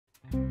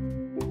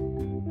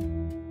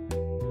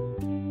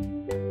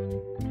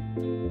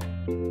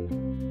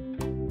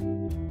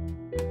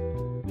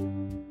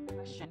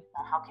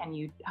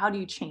how do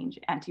you change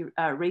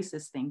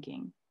anti-racist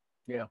thinking?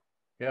 Yeah,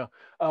 yeah.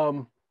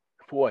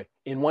 Boy,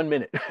 in 1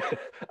 minute.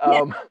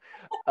 Yeah.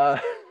 uh,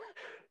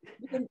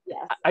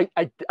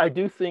 Yes. I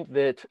do think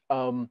that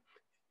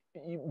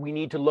we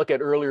need to look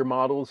at earlier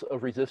models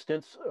of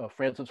resistance.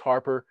 Frances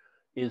Harper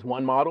is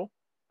one model.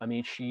 I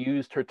mean, she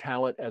used her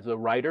talent as a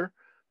writer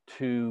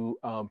to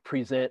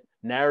present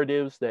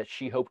narratives that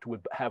she hoped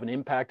would have an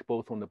impact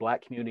both on the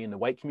Black community and the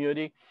white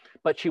community.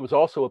 But she was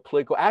also a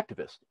political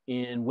activist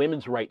in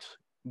women's rights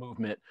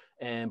movement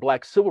and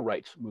Black civil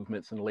rights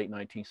movements in the late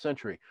 19th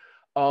century.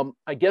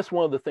 I guess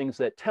one of the things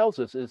that tells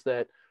us is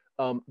that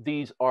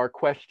these are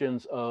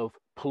questions of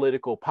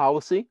political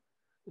policy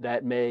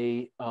that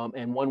may,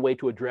 and one way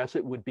to address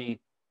it would be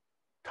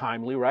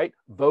timely, right?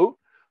 Vote,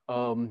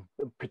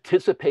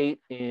 participate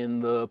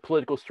in the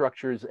political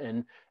structures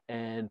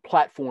and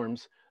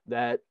platforms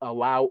that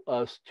allow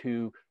us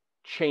to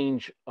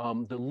change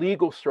the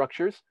legal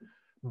structures.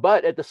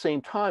 But at the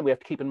same time, we have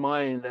to keep in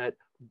mind that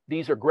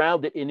these are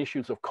grounded in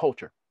issues of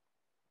culture.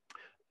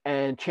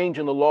 And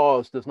changing the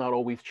laws does not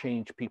always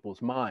change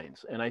people's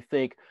minds. And I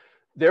think,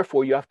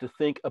 therefore, you have to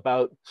think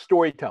about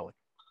storytelling.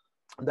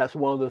 That's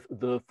one of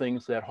the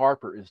things that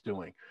Harper is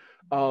doing.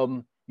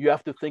 You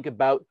have to think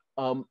about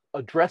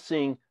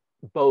addressing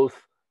both,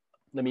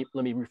 let me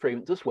reframe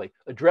it this way,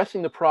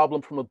 addressing the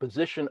problem from a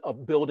position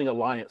of building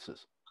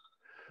alliances.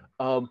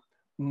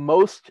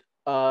 Most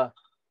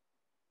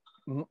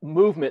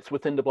movements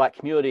within the Black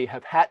community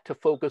have had to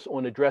focus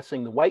on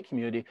addressing the white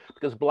community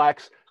because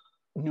Blacks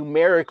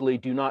numerically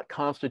do not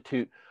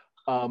constitute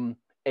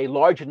a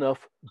large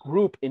enough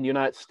group in the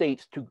United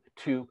States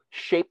to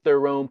shape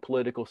their own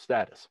political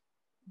status.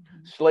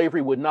 Mm-hmm.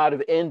 Slavery would not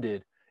have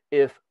ended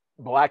if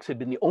Blacks had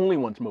been the only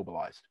ones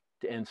mobilized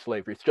to end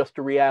slavery. It's just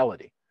a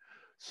reality.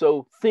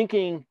 So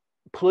thinking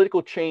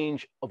political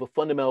change of a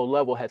fundamental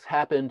level has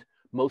happened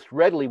most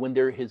readily when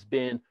there has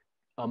been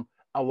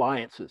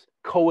alliances,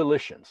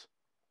 coalitions,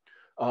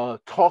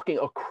 talking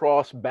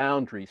across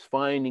boundaries,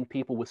 finding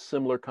people with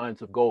similar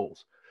kinds of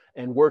goals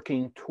and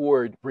working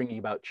toward bringing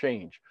about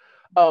change.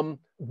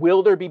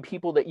 Will there be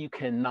people that you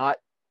cannot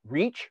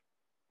reach?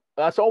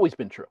 That's always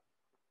been true.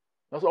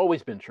 That's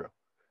always been true.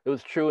 It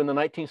was true in the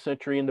 19th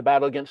century in the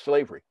battle against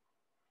slavery.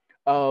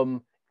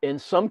 In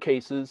some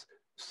cases,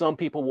 some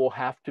people will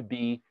have to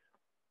be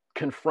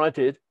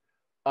confronted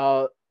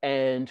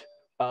and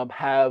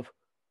have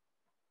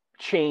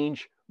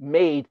change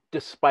made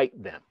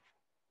despite them.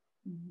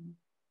 Mm-hmm.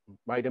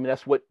 Right? I mean,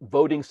 that's what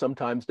voting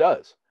sometimes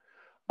does.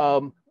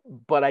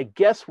 But I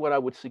guess what I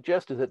would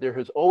suggest is that there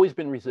has always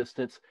been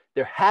resistance.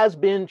 There has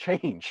been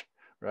change,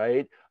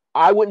 right?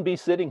 I wouldn't be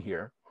sitting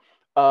here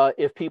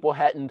if people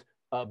hadn't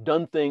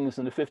done things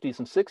in the 50s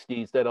and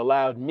 60s that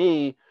allowed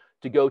me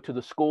to go to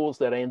the schools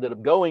that I ended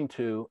up going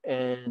to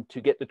and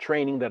to get the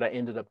training that I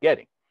ended up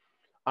getting.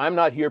 I'm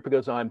not here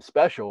because I'm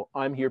special.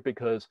 I'm here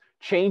because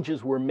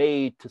changes were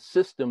made to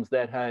systems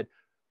that had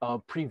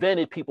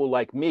prevented people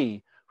like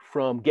me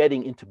from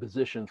getting into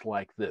positions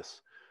like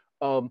this.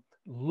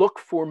 Look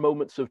for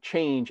moments of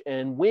change.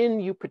 And when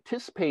you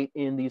participate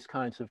in these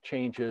kinds of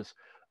changes,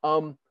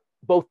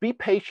 both be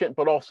patient,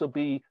 but also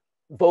be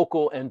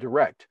vocal and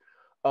direct.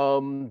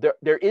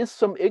 There is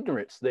some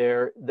ignorance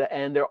there,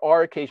 and there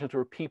are occasions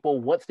where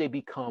people, once they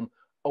become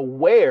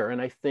aware,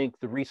 and I think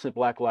the recent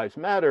Black Lives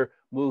Matter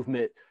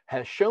movement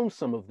has shown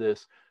some of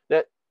this,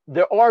 that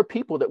there are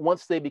people that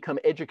once they become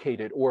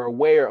educated or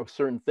aware of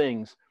certain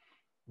things,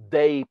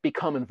 they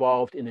become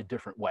involved in a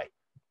different way.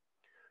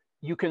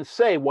 You can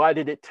say, why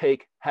did it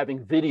take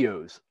having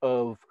videos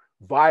of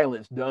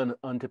violence done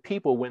unto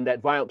people when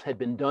that violence had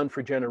been done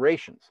for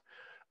generations?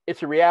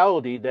 It's a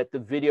reality that the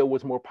video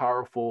was more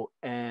powerful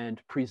and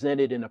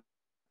presented in a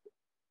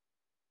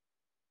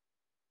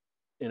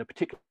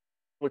particular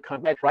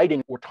context.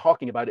 Writing or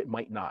talking about it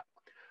might not.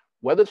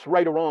 Whether it's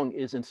right or wrong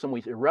is in some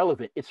ways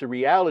irrelevant. It's a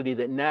reality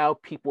that now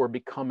people are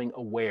becoming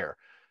aware.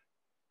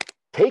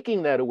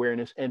 Taking that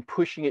awareness and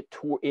pushing it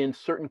in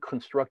certain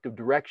constructive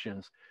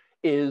directions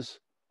is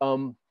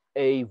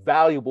a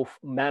valuable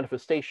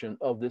manifestation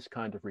of this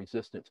kind of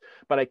resistance.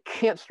 But I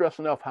can't stress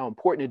enough how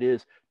important it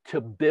is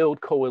to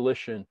build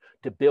coalition,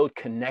 to build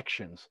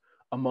connections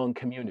among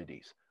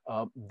communities.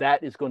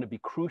 That is going to be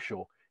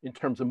crucial in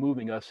terms of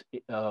moving us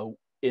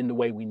in the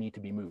way we need to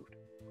be moved.